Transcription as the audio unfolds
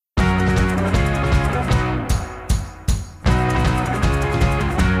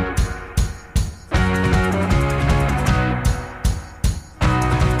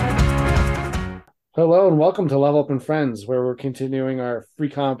Hello and welcome to Level Up and Friends, where we're continuing our Free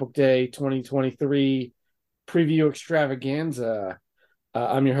Comic Book Day 2023 preview extravaganza.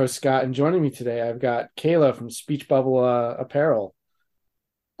 I'm your host, Scott, and joining me today, I've got Kayla from Speech Bubble Apparel.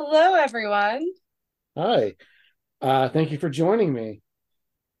 Hello, everyone. Hi. Thank you for joining me,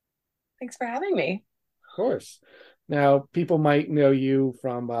 Thanks for having me. of course. Now, people might know you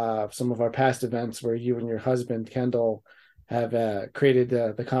from some of our past events where you and your husband, Kendall, have created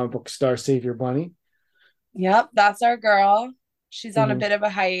the comic book Star Savior Bunny. Yep, that's our girl. She's on a Mhm. bit of a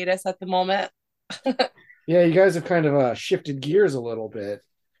hiatus at the moment. Yeah, you guys have kind of shifted gears a little bit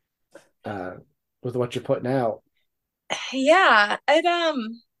uh, with what you're putting out. Yeah, I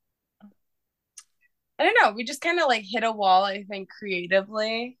don't know. We just kind of like hit a wall, I think,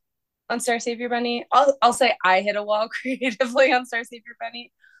 creatively on Star Savior Bunny. I'll say I hit a wall creatively on Star Savior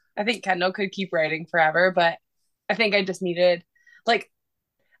Bunny. I think Kendall could keep writing forever, but I think I just needed like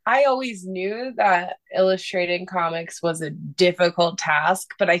I always knew that illustrating comics was a difficult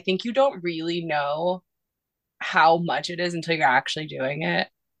task, but I think you don't really know how much it is until you're actually doing it.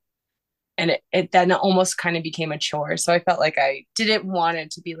 And it then almost kind of became a chore. So I felt like I didn't want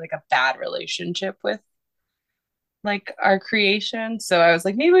it to be like a bad relationship with like our creation. So I was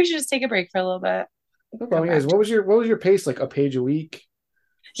like, maybe we should just take a break for a little bit, No come problem, guys. back. What was your pace like? A page a week?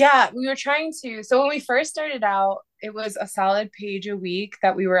 Yeah, we were trying to. So when we first started out, it was a solid page a week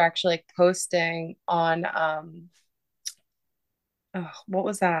that we were actually like posting on oh, what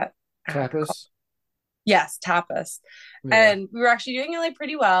was that app called? Tapas? Yes, Tapas. Yeah. And we were actually doing it like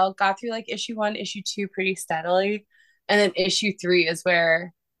pretty well. Got through like issue one, issue two pretty steadily. And then issue three is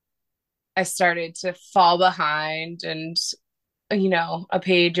where I started to fall behind and a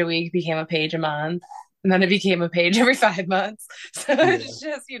page a week became a page a month. And then it became a page every 5 months. So Yeah. it's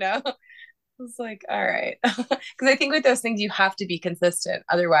just, it's like, all right. Because I think with those things, you have to be consistent.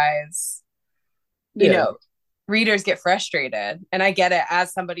 Otherwise, you Yeah. know, readers get frustrated. And I get it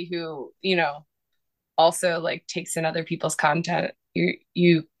as somebody who, also like takes in other people's content.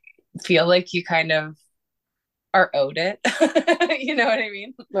 You feel like you kind of are owed it. You know what I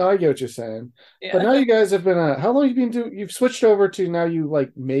mean? No, I get what you're saying. But Yeah. now you guys have been how long have you been doing you've switched over to now you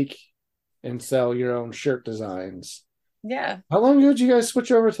like make and sell your own shirt designs. Yeah. How long ago did you guys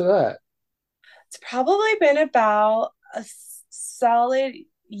switch over to that? It's probably been about a solid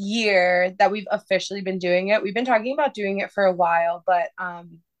year that we've officially been doing it. We've been talking about doing it for a while, but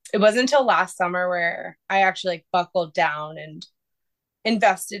it wasn't until last summer where I actually like buckled down and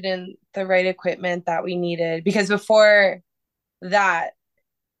invested in the right equipment that we needed because before that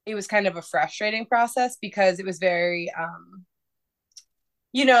it was kind of a frustrating process because it was very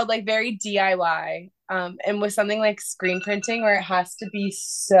like very DIY. And with something like screen printing where it has to be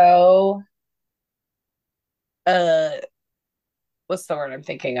so uh what's the word I'm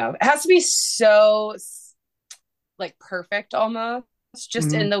thinking of? It has to be so like perfect almost,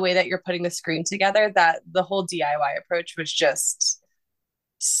 just in Hmm. the way that you're putting the screen together, that the whole DIY approach was just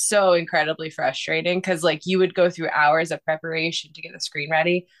so incredibly frustrating because like you would go through hours of preparation to get the screen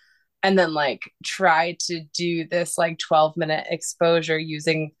ready and then like try to do this like 12-minute exposure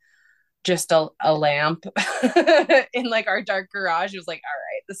using just a lamp in like our dark garage. It was like, all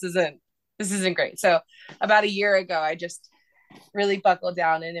right, this isn't great. So about a year ago, I just really buckled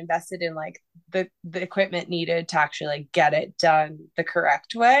down and invested in like the equipment needed to actually like get it done the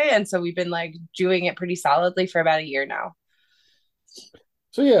correct way. And so we've been like doing it pretty solidly for about a year now.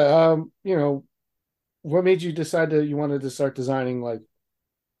 So yeah, what made you decide that you wanted to start designing like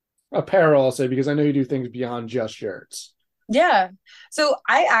apparel, I'll say, because I know you do things beyond just shirts. Yeah. So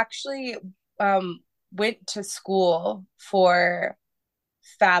I actually um went to school for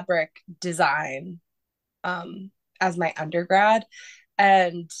fabric design as my undergrad.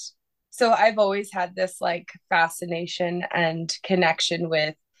 And so I've always had this like fascination and connection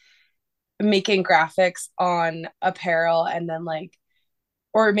with making graphics on apparel and then like,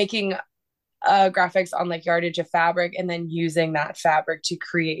 or making graphics on like yardage of fabric and then using that fabric to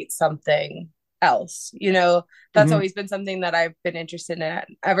create something else. That's Hmm. always been something that I've been interested in.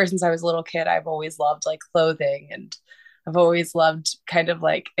 Ever since I was a little kid, I've always loved like clothing and I've always loved kind of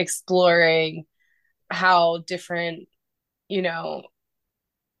like exploring how different, you know,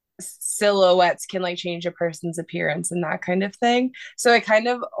 silhouettes can like change a person's appearance and that kind of thing. So I kind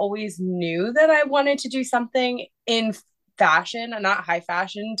of always knew that I wanted to do something in fashion, and not high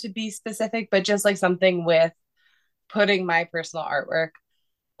fashion to be specific, but just like something with putting my personal artwork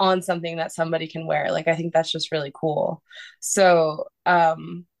on something that somebody can wear. Like I think that's just really cool. So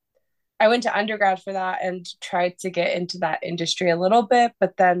I went to undergrad for that and tried to get into that industry a little bit,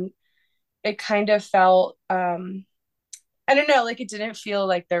 but then it kind of felt I don't know, like it didn't feel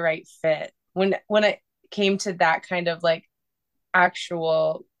like the right fit when it came to that kind of like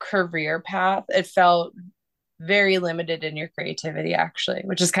actual career path, it felt very limited in your creativity actually,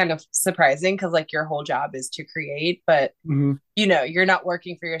 which is kind of surprising because like your whole job is to create, but Hmm. you're not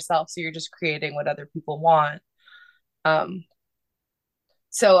working for yourself, so you're just creating what other people want. Um,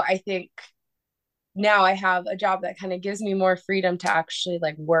 so I think now I have a job that kind of gives me more freedom to actually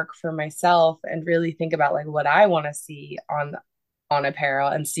like work for myself and really think about like what I want to see on apparel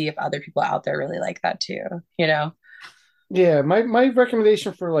and see if other people out there really like that too, you know? Yeah, my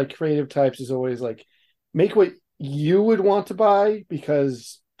recommendation for like creative types is always like make what you would want to buy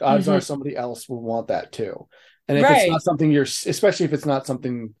because odds are Mm-hmm. somebody else will want that too. And if it's not Right. something especially if it's not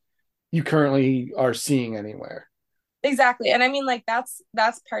something you currently are seeing anywhere. Exactly. And I mean like that's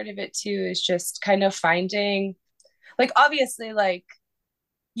part of it too is just kind of finding like obviously like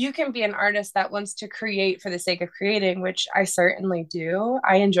you can be an artist that wants to create for the sake of creating, which I certainly do.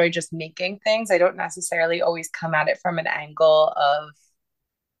 I enjoy just making things. I don't necessarily always come at it from an angle of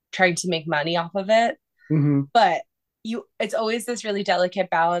trying to make money off of it. Hmm. But it's always this really delicate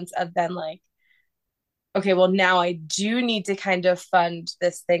balance of then like, okay, well, now I do need to kind of fund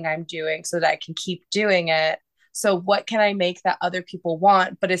this thing I'm doing so that I can keep doing it. So what can I make that other people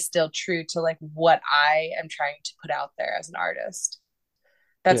want, but is still true to like what I am trying to put out there as an artist?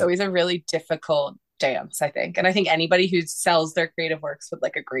 That's Yeah. always a really difficult dance, I think. And I think anybody who sells their creative works would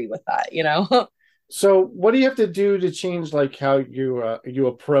like agree with that, you know? So what do you have to do to change like how you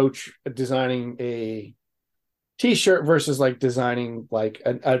approach designing a t-shirt versus like designing like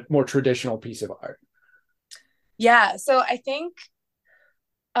a more traditional piece of art? Yeah. So I think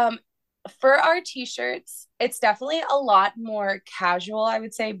um for our t-shirts, it's definitely a lot more casual, I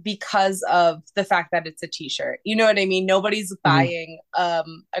would say, because of the fact that it's a t-shirt. You know what I mean? Nobody's Hmm. buying a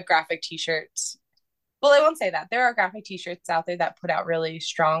graphic t-shirt. Well, I won't say that. There are graphic t-shirts out there that put out really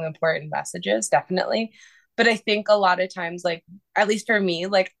strong, important messages, definitely. But I think a lot of times, like, at least for me,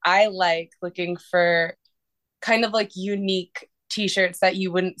 like, I like looking for kind of like unique t-shirts that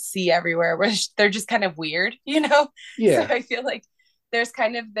you wouldn't see everywhere, where they're just kind of weird, you know? So Yeah. I feel like there's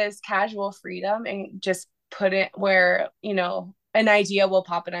kind of this casual freedom and just put it where, an idea will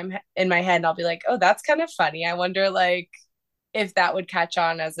pop in my head and I'll be like, oh, that's kind of funny. I wonder like if that would catch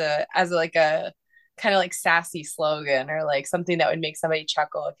on as like a kind of like sassy slogan or like something that would make somebody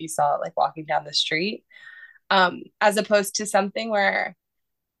chuckle if you saw it like walking down the street. As opposed to something where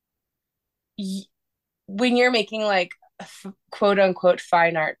y- when you're making like quote unquote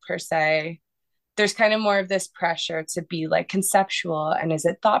fine art per se, there's kind of more of this pressure to be like conceptual and is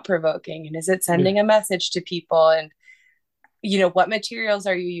it thought provoking and is it Yeah. sending a message to people and what materials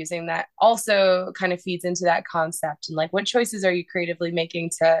are you using that also kind of feeds into that concept and like what choices are you creatively making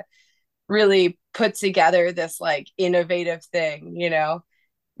to really put together this like innovative thing,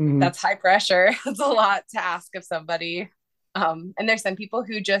 Hmm. that's high pressure. It's a lot to ask of somebody. And there's some people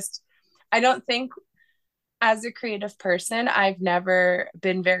who just, I don't think as a creative person, I've never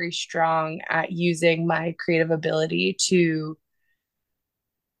been very strong at using my creative ability to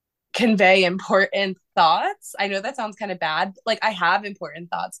convey important thoughts. I know that sounds kind of bad. Like I have important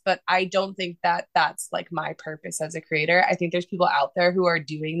thoughts, but I don't think that that's like my purpose as a creator. I think there's people out there who are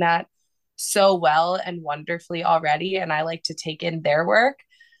doing that so well and wonderfully already and I like to take in their work.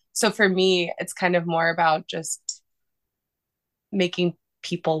 So for me, it's kind of more about just making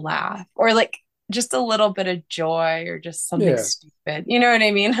people laugh or like just a little bit of joy or just something Yeah. stupid. You know what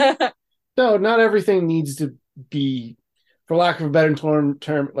I mean? No, not everything needs to be, for lack of a better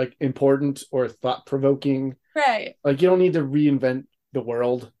term like important or thought provoking. Right. Like you don't need to reinvent the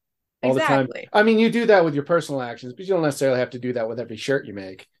world all the time. Exactly. I mean, you do that with your personal actions, but you don't necessarily have to do that with every shirt you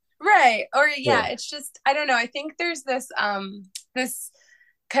make. Right. Or yeah, Yeah. it's just I don't know. I think there's this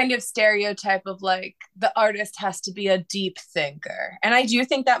kind of stereotype of like the artist has to be a deep thinker. And I do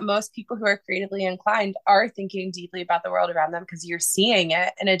think that most people who are creatively inclined are thinking deeply about the world around them because you're seeing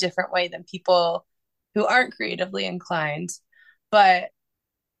it in a different way than people who aren't creatively inclined. But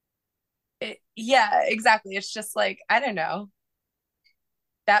yeah, exactly. It's just like I don't know.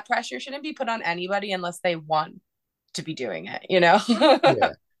 That pressure shouldn't be put on anybody unless they want to be doing it, you know?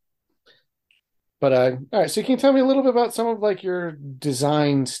 Yeah. But all right, so can you tell me a little bit about some of like your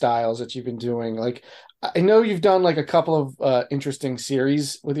design styles that you've been doing? Like I know you've done like a couple of interesting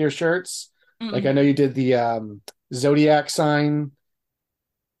series with your shirts. Like I know you did the Zodiac sign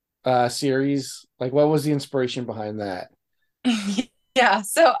series. Like what was the inspiration behind that? Yeah,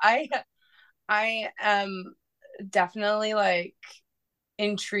 so I am definitely like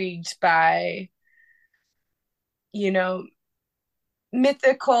intrigued by, you know,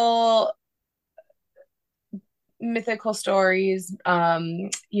 mythical mythical stories,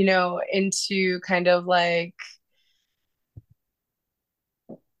 into kind of like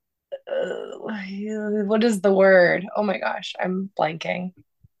what is the word? Oh my gosh, I'm blanking.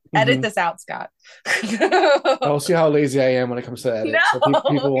 Edit Hmm. this out, Scott. I'll see how lazy I am when it comes to edit, so No.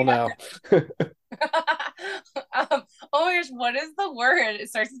 people will know. Oh my gosh, what is the word? It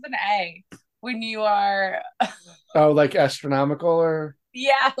starts with an A. When you are, Oh, like astronomical or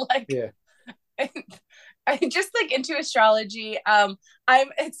yeah, like yeah. I just like into astrology.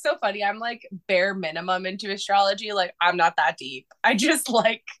 It's so funny. I'm like bare minimum into astrology. Like I'm not that deep. I just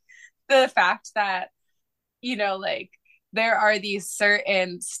like the fact that, like there are these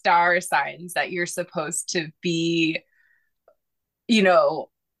certain star signs that you're supposed to be, you know,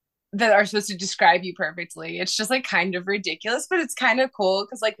 that are supposed to describe you perfectly. It's just like kind of ridiculous, but it's kind of cool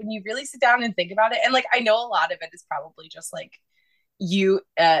because like when you really sit down and think about it, and like I know a lot of it is probably just like you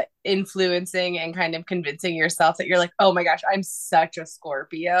influencing and kind of convincing yourself that you're like, oh my gosh, I'm such a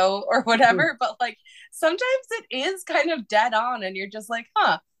Scorpio or whatever. But like sometimes it is kind of dead on, and you're just like,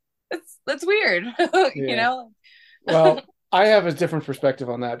 huh, that's weird, you Yeah. know? Well, I have a different perspective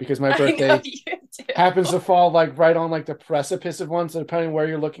on that because my I know birthday you happens do. to fall like right on like the precipice of one. So depending where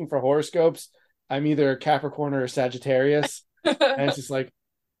you're looking for horoscopes, I'm either Capricorn or Sagittarius. And it's just like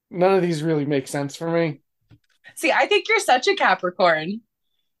none of these really make sense for me. See, I think you're such a Capricorn.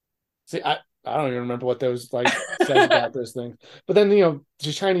 See, I don't even remember what those like says about those things. But then the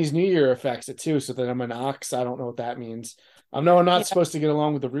Chinese New Year affects it too. So then I'm an ox. I don't know what that means. I know I'm not Yeah. supposed to get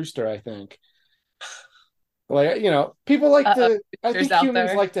along with the rooster, I think. Like, people like Uh-oh, to, I there's think out humans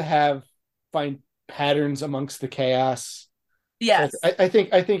there. like to find patterns amongst the chaos. So Yes. I think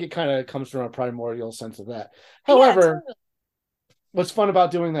it kind of comes from a primordial sense of that. Yeah, However, totally. what's fun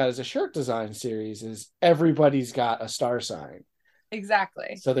about doing that as a shirt design series is everybody's got a star sign.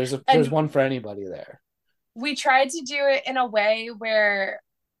 Exactly. So there's And one for anybody there. we tried to do it in a way where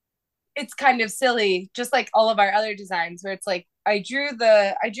it's kind of silly, just like all of our other designs, where it's like I drew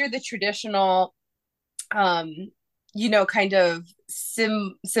the traditional um kind of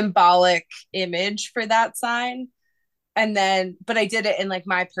symbolic image for that sign, and then but I did it in like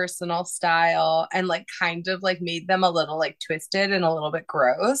my personal style and like kind of like made them a little like twisted and a little bit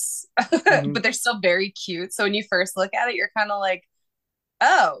gross. Hmm. But they're still very cute, so when you first look at it you're kind of like,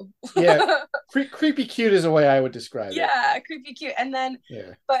 oh. Yeah, creepy cute is a way I would describe it. Yeah, creepy cute. And then,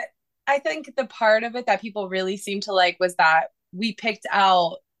 Yeah. but I think the part of it that people really seemed to like was that we picked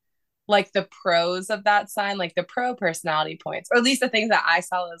out like the pros of that sign, like the pro personality points, or at least the things that I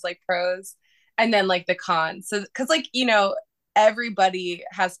saw as like pros, and then like the cons. So, because like, everybody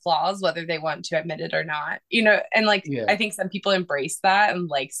has flaws, whether they want to admit it or not, and like I Yeah. think some people embrace that and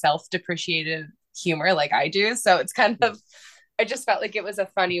like self depreciated humor, like I do. So it's kind Yeah. of, I just felt like it was a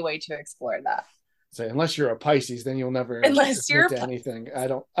funny way to explore that. So unless you're a Pisces, then you'll never Unless admit you're to anything. I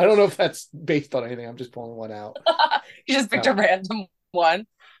don't know if that's based on anything. I'm just pulling one out. you just picked Uh, a random one.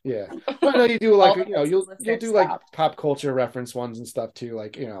 yeah. But no, you do All like, the Pisces you'll listeners do like stop. pop culture reference ones and stuff too.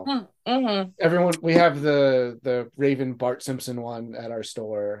 Like, Mm-hmm. everyone, we have the Raven Bart Simpson one at our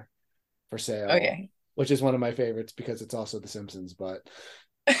store for sale, Okay. which is one of my favorites because it's also The Simpsons. But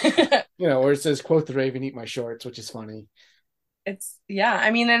where it says "quote the Raven, eat my shorts," which is funny. It's yeah.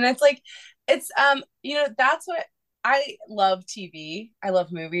 I mean, and it's like that's what I love. TV. I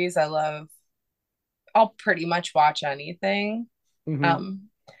love movies. I'll pretty much watch anything. Hmm. Um,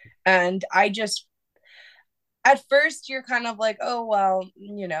 and I just at first you're kind of like, oh well,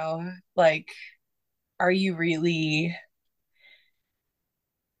 like, are you really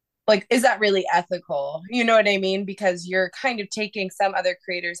like, is that really ethical? You know what I mean? Because you're kind of taking some other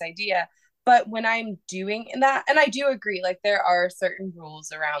creator's idea. But when I'm doing that, and I do agree, like there are certain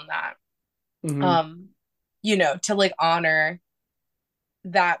rules around that, Hmm. um, to like honor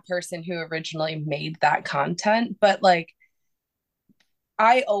that person who originally made that content. But like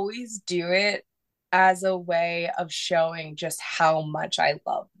I always do it as a way of showing just how much I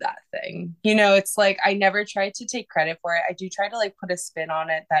love that thing. It's like I never try to take credit for it. I do try to like put a spin on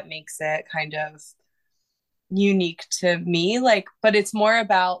it that makes it kind of unique to me, like, but it's more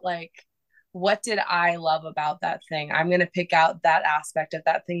about like what did I love about that thing. I'm going to pick out that aspect of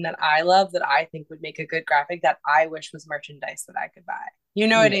that thing that I love, that I think would make a good graphic, that I wish was merchandise that I could buy. You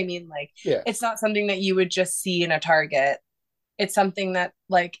know what Yeah. I mean? Like Yeah. it's not something that you would just see in a Target. It's something that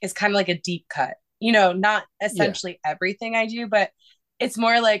like is kind of like a deep cut, not Yeah. essentially everything I do, but it's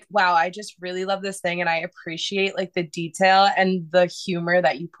more like, wow, I just really love this thing and I appreciate like the detail and the humor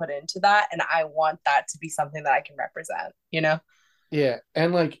that you put into that. And I want that to be something that I can represent. Yeah.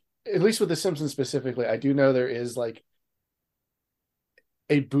 And like, at least with The Simpsons specifically, I do know there is like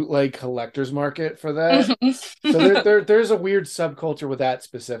a bootleg collector's market for that. So there's a weird subculture with that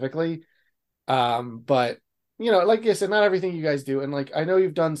specifically. But like I said, not everything you guys do. And like I know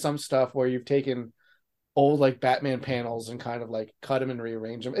you've done some stuff where you've taken old like Batman panels and kind of like cut them and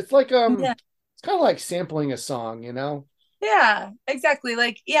rearrange them. It's like Yeah. it's kind of like sampling a song, you know? Yeah, exactly.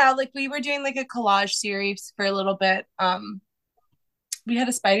 Like, yeah, like we were doing like a collage series for a little bit. We had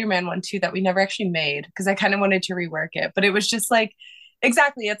a Spider-Man one too that we never actually made because I kind of wanted to rework it, but it was just like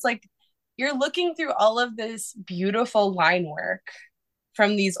exactly, it's like you're looking through all of this beautiful line work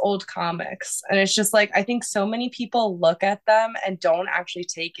from these old comics, and it's just like I think so many people look at them and don't actually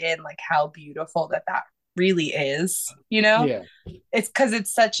take in like how beautiful that really is, you know? Yeah, It's because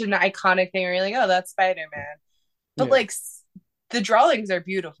it's such an iconic thing where you're like, oh, that's Spider-Man, but yeah. like the drawings are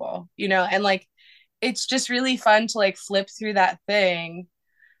beautiful, you know, and like it's just really fun to like flip through that thing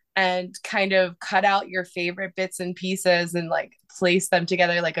and kind of cut out your favorite bits and pieces and like place them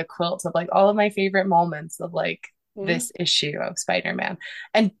together like a quilt of like all of my favorite moments of like Mhm. this issue of Spider-Man.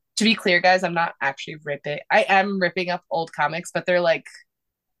 And to be clear, guys, I'm not actually ripping. I am ripping up old comics, but they're like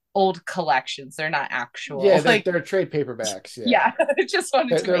old collections. They're not actual. Yeah, they're Like, they're trade paperbacks. Yeah, yeah, I just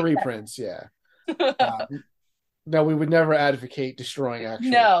wanted to they're make reprints. Yeah. that. No, we would never advocate destroying actual.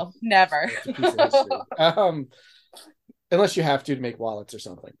 No, never. It's a piece of history. Unless you have to make wallets or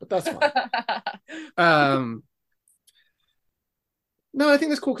something, but that's fine. Um, no, I think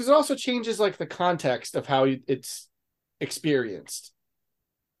that's cool because it also changes like the context of how it's experienced,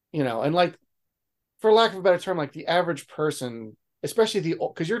 and like for lack of a better term, like the average person, especially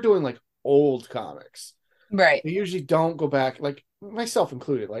because you're doing like old comics, Right. they usually don't go back, like myself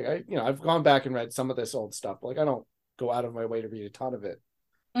included. Like I've gone back and read some of this old stuff. But like I don't go out of my way to read a ton of it.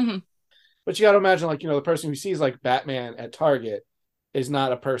 Mm-hmm. But you got to imagine, like, the person who sees like Batman at Target is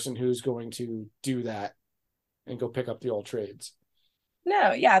not a person who's going to do that and go pick up the old trades.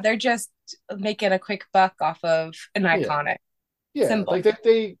 No, yeah, they're just making a quick buck off of an Yeah, iconic yeah, like symbol.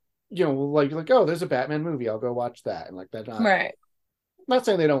 they like oh, there's a Batman movie, I'll go watch that, and like they're not. Right. I'm not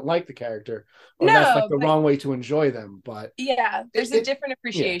saying they don't like the character or that's like No, the but wrong way to enjoy them, but yeah, there's a it different yeah,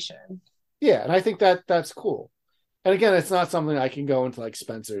 appreciation. yeah, and I think that's cool. And again, it's not something I can go into like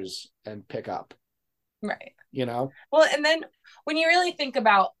Spencer's and pick up, Right. you know? Well, and then when you really think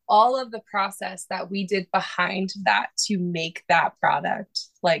about all of the process that we did behind that to make that product,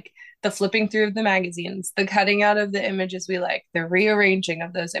 like the flipping through of the magazines, the cutting out of the images we like, the rearranging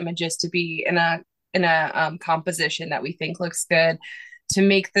of those images to be in a composition that we think looks good, to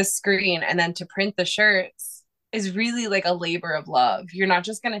make the screen and then to print the shirts is really like a labor of love. You're not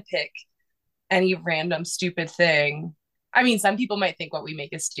just going to pick any random stupid thing. I mean, some people might think what we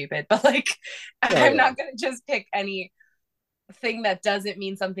make is stupid, but like, Oh I'm yeah, not going to just pick any thing that doesn't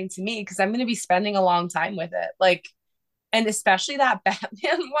mean something to me because I'm going to be spending a long time with it. Like, and especially that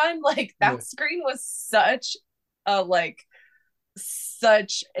Batman one, like yeah, that screen was like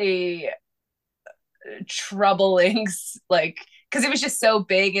such a troubling like because it was just so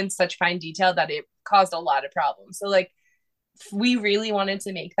big and such fine detail that it caused a lot of problems. So like we really wanted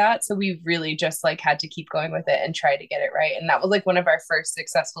to make that, so we really just like had to keep going with it and try to get it right, and that was like one of our first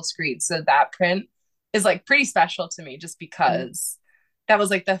successful screeds. So that print is like pretty special to me just because that was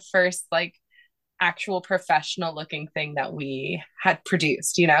like the first like actual professional looking thing that we had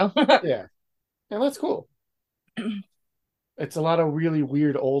produced, you know? yeah, and that's cool. It's a lot of really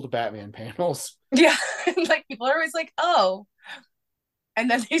weird old Batman panels. Yeah. Like people are always like, oh. And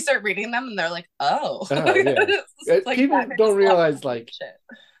then they start reading them and they're like, oh. Oh yeah, Like people Batman don't is a lot more realize fun like than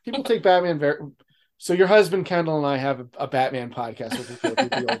people take Batman very. So your husband Kendall and I have a Batman podcast with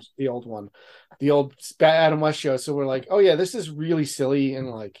the old one, the old Adam West show. So we're like, oh yeah, this is really silly and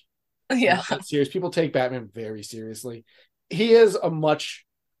like shit. Yeah. not that serious. People take Batman very seriously. He is a much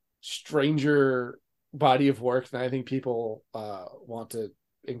stranger body of work than I think people want to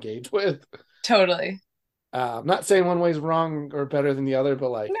engage with. Totally. I'm not saying one way is wrong or better than the other, but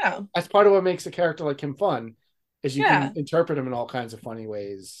like No. that's part of what makes a character like him fun is you can Yeah. interpret him in all kinds of funny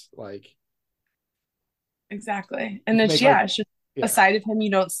ways. Like Exactly. you And can it's make like yeah, it's just a yeah, side of him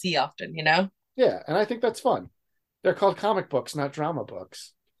you don't see often, you know? yeah, and I think that's fun. They're called comic books, not drama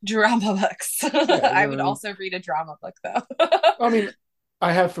books. Drama books. Yeah, you I know what would I mean. also read a drama book though. I mean,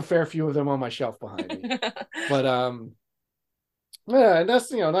 I have a fair few of them on my shelf behind me, but yeah, and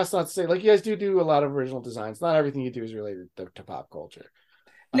that's not to say like you guys do a lot of original designs. Not everything you do is related to pop culture.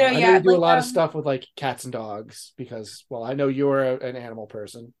 No, I know you yeah, do a like lot of stuff with like cats and dogs because, well, I know you're an animal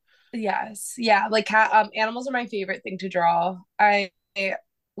person. yes. Yeah, like cat animals are my favorite thing to draw. I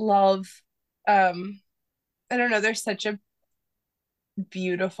love um I don't know, there's such a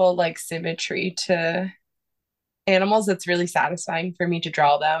beautiful like symmetry to animals, it's really satisfying for me to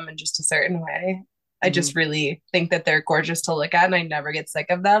draw them in just a certain way. I Hmm. just really think that they're gorgeous to look at and I never get sick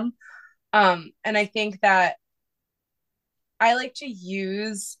of them. And I think that I like to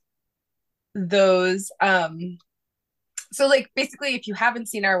use those so like basically if you haven't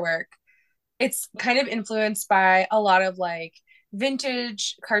seen our work, it's kind of influenced by a lot of like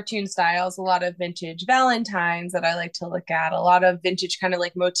vintage cartoon styles, a lot of vintage Valentines that I like to look at, a lot of vintage kind of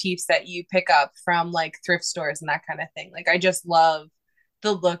like motifs that you pick up from like thrift stores and that kind of thing. Like I just love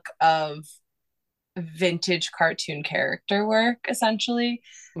the look of vintage cartoon character work essentially.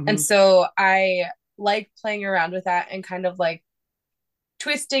 And Hmm. so I like playing around with that and kind of like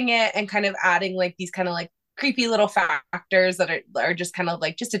twisting it and kind of adding like these kind of like creepy little factors that are just kind of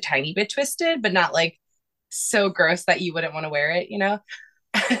like just a tiny bit twisted, but not like so gross that you wouldn't want to wear it, you know?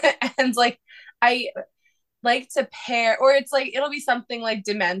 And like I like to pair, or it's like it'll be something like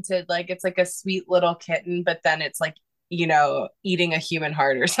demented, like it's like a sweet little kitten, but then it's like, eating a human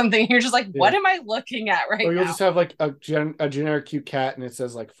heart or something. You're just like, what Yeah. am I looking at Or right you'll now? just have like a generic cute cat and it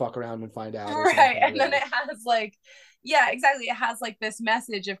says like fuck around and find out or Right. something. And then Yeah. it has like, yeah, exactly. It has like this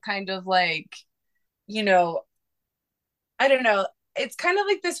message of kind of like, you know, I don't know. It's kind of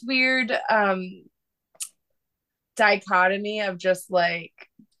like this weird dichotomy of just like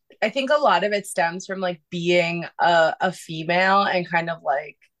I think a lot of it stems from like being a female and kind of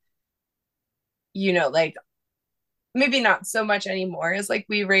like, like maybe not so much anymore as like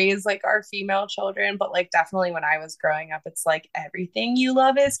we raise like our female children, but like definitely when I was growing up, it's like everything you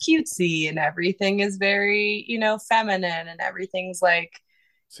love is cutesy and everything is very, feminine and everything's like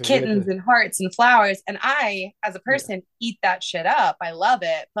So you had kittens to. and hearts and flowers. And I, as a Yeah. person, eat that shit up. I love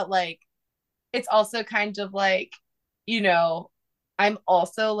it. But like it's also kind of like, you know, I'm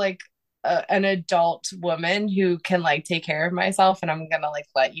also like an adult woman who can like take care of myself and I'm gonna like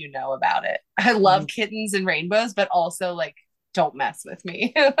let you know about it. I love Hmm. kittens and rainbows, but also like don't mess with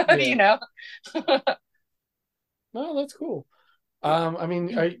me, Yeah. you know? No, that's cool. I mean,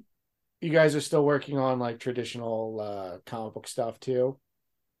 you guys are still working on like traditional comic book stuff too?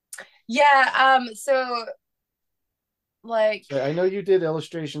 Yeah, so like So I know you did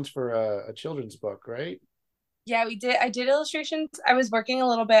illustrations for a children's book, right? yeah, I did illustrations. I was working a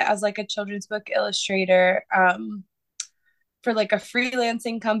little bit as like a children's book illustrator for like a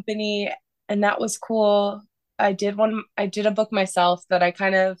freelancing company, and that was cool. I did a book myself that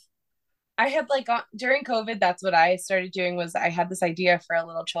I had like during COVID, that's what I started doing was I had this idea for a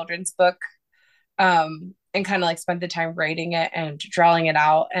little children's book, and kind of like spent the time writing it and drawing it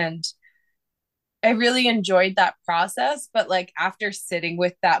out. And I really enjoyed that process. But like after sitting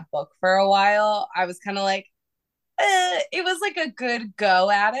with that book for a while, I was kind of like, it was like a good go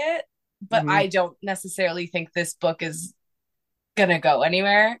at it, but Hmm. I don't necessarily think this book is gonna go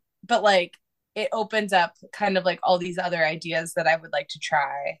anywhere. But like it opens up kind of like all these other ideas that I would like to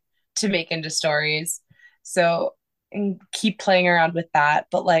try to make into stories. So and keep playing around with that.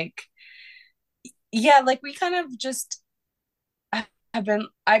 But like yeah, like we kind of just have been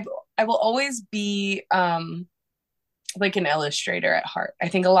I will always be like an illustrator at heart. I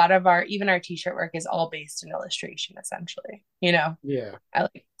think a lot of our even our t-shirt work is all based in illustration essentially. Yeah. I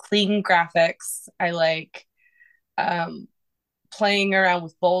like clean graphics. I like um playing around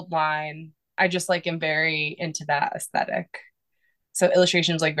with bold line. I just like am very into that aesthetic. So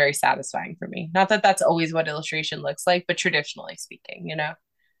illustration is like very satisfying for me. Not that that's always what illustration looks like, but traditionally speaking.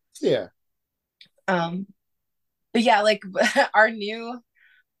 Yeah. Um, but yeah, like our new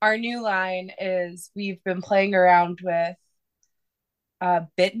line is we've been playing around with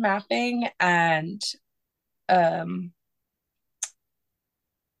bit mapping and um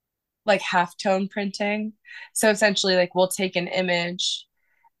like halftone printing. So essentially, like we'll take an image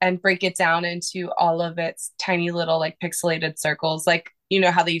and break it down into all of its tiny little like pixelated circles, like you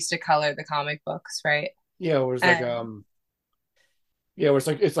know how they used to color the comic books, right? Yeah, where it's like And yeah, where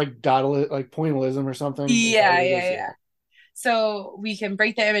it's like dot like pointillism or something. Is that yeah, what it yeah, is? yeah. Yeah. So we can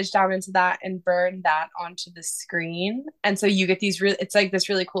break the image down into that and burn that onto the screen. And so you get these really, it's like this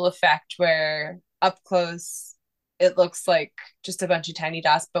really cool effect where up close, it looks like just a bunch of tiny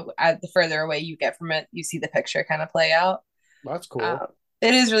dots, but the further away you get from it, you see the picture kind of play out. That's cool. Um,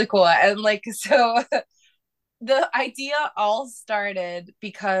 it is really cool. And like, so the idea all started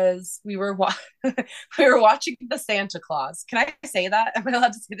because we were watching the Santa Claus. Can I say that? Am I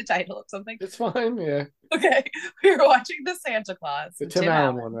allowed to say the title of something? It's fine. Yeah. Okay, we were watching the Santa Claus, The Tim Tim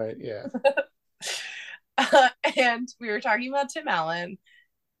Allen one, Allen, right? Yeah. and we were talking about Tim Allen,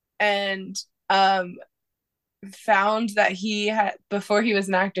 and um, found that he had before he was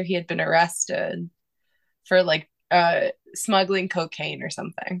an actor, he had been arrested for like smuggling cocaine or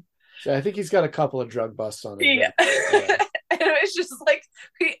something. So I think he's got a couple of drug busts on his Yeah. record. Yeah. And it was just like,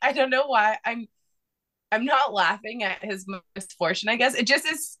 I don't know why I'm not laughing at his misfortune, I guess. It just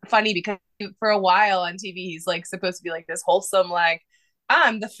is funny because for a while on TV, he's like supposed to be like this wholesome, like,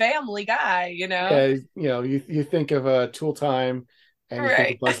 I'm the family guy, you know? Yeah, you think of Tool Time and you think of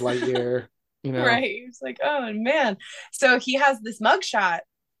Right. Buzz Lightyear, you know. Right. It's like, oh man. So he has this mugshot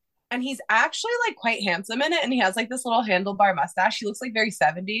and he's actually like quite handsome in it. And he has like this little handlebar mustache. He looks like very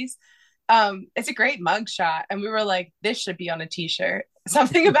 70s. It's a great mugshot. And we were like, this should be on a t-shirt.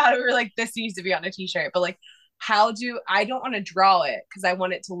 Something about it. We were like, this needs to be on a t-shirt. But like, I don't want to draw it because I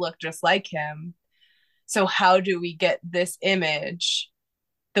want it to look just like him. So how do we get this image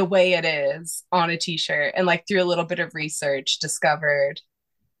the way it is on a t-shirt? And like through a little bit of research, discovered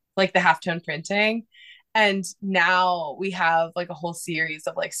like the halftone printing. And now we have like a whole series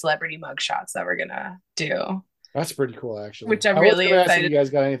of like celebrity mugshots that we're gonna do, That's pretty cool, actually. which I'm I was really gonna ask if you excited. guys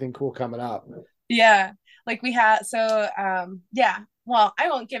got anything cool coming up. Yeah. Like we had yeah. Well, I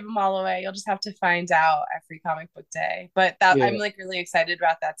won't give them all away. You'll just have to find out at Free Comic Book Day. But that I'm Yeah. like really excited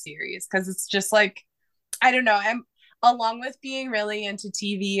about that series because it's just like I don't know. I'm along with being really into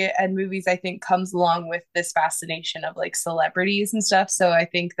TV and movies, I think comes along with this fascination of like celebrities and stuff. So I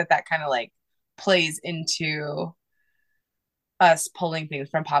think that that kind of like plays into us pulling things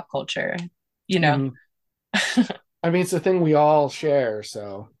from pop culture, you know? Hmm. I mean, it's a thing we all share,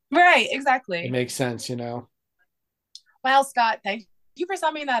 so Right, it exactly. makes sense, you know. Wow, Scott, thank you for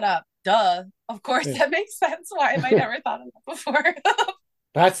summing that up. Duh. Of course, Yeah. that makes sense. Why have I never thought of that before?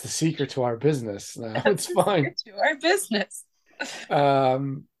 That's the secret to our business. No, That's it's the fine. secret to our business.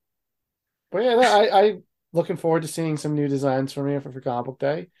 Um, but yeah, I looking forward to seeing some new designs from you for Comic Book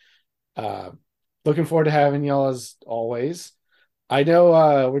Day. Uh, Looking forward to having y'all as always. I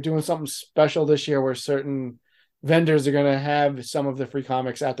know we're doing something special this year where certain vendors are going to have some of the free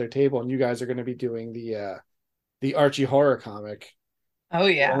comics at their table, and you guys are going to be doing the Archie horror comic. Oh,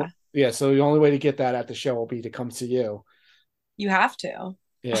 yeah. Yeah, so the only way to get that at the show will be to come see you. You have to.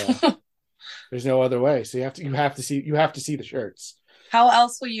 Yeah, there's no other way. So you have to see the shirts. How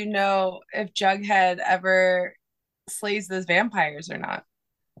else will you know if Jughead ever slays those vampires or not?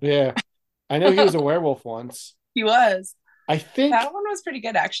 Yeah, I know he was a werewolf once. He was. I think That one was pretty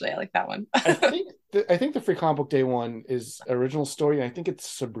good, actually. I like that one. I think the Free Comic Book Day one is original story. And I think it's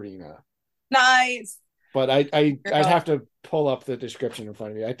Sabrina, Nice. but I'd Girl. have to pull up the description in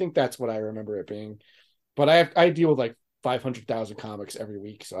front of me. I think that's what I remember it being. But I deal with like 500,000 comics every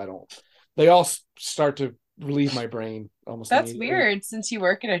week, so I don't. They all start to relieve my brain almost That's immediately. weird since you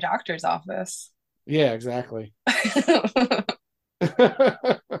work in a doctor's office. Yeah, exactly.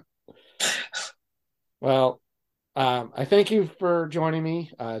 Well, I thank you for joining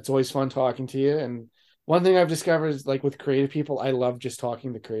me. It's always fun talking to you. And one thing I've discovered is like with creative people, I love just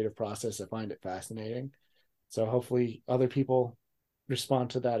talking the creative process. I find it fascinating. So hopefully other people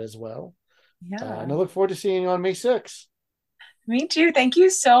respond to that as well. And Yeah. I look forward to seeing you on May 6th. Me too. Thank you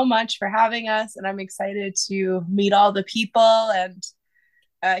so much for having us. And I'm excited to meet all the people and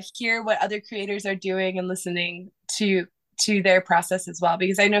hear what other creators are doing and listening to their process as well.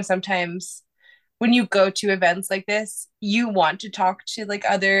 Because I know sometimes when you go to events like this, you want to talk to like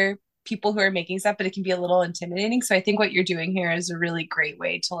other people who are making stuff, but it can be a little intimidating. So I think what you're doing here is a really great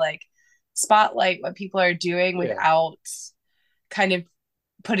way to like spotlight what people are doing Yeah. without kind of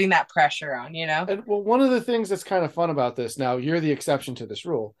putting that pressure on, you know? And well, one of the things that's kind of fun about this, now you're the exception to this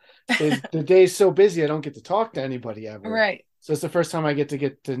rule, is the day's so busy I don't get to talk to anybody ever. Right. So it's the first time I get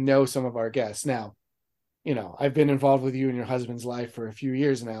to know some of our guests. Now, I've been involved with you and your husband's life for a few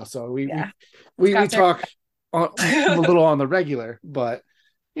years now, so we we Yeah. we, we Scott's our talk a little on the regular. But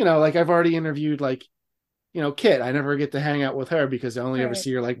like I've already interviewed like Kit. I never get to hang out with her because I only ever right.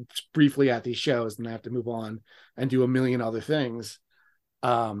 see her like briefly at these shows, and I have to move on and do a million other things.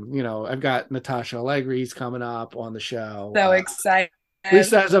 I've got Natasha Allegri's coming up on the show. So excited. At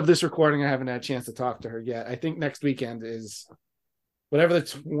least as of this recording, I haven't had a chance to talk to her yet. I think next weekend is whatever the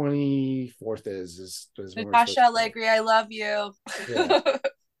 24th is when we're Natasha supposed to go. Allegri, I love you.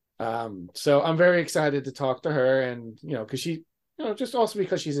 Yeah. So I'm very excited to talk to her, and because she, just also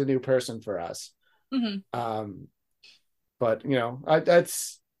because she's a new person for us. Mhm. Um, but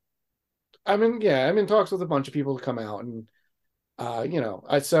I'm in talks with a bunch of people to come out, and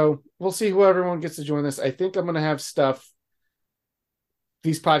so we'll see who everyone gets to join us. I think I'm gonna have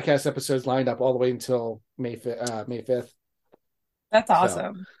these podcast episodes lined up all the way until May 5th. That's So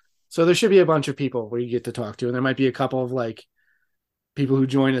awesome. so there should be a bunch of people where you get to talk to, and there might be a couple of like people who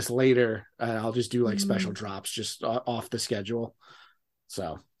join us later, and I'll just do like special Mm, drops just off the schedule. So,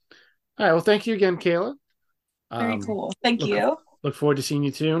 all right. Well, thank you again, Kayla. very Um, cool. Thank look you. Look forward to seeing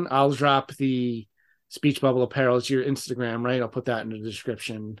you soon. I'll drop the Speech Bubble Apparel to your Instagram, right? I'll put that in the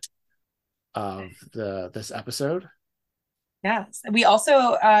description of this episode. Yes. We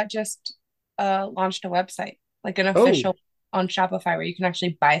also just launched a website, like an Oh, official on Shopify where you can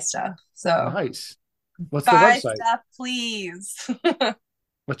actually buy stuff. So nice. What's the buy website? stuff, please.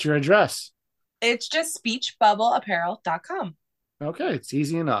 What's your address? It's just speechbubbleapparel.com. Okay, it's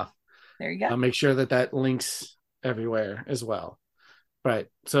easy enough. There you go. I'll make sure that links everywhere as well. Right.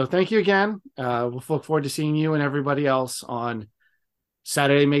 So thank you again. We'll look forward to seeing you and everybody else on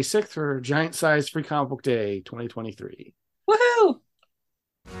Saturday, May 6th for Giant Size Free Comic Book Day 2023. Woohoo!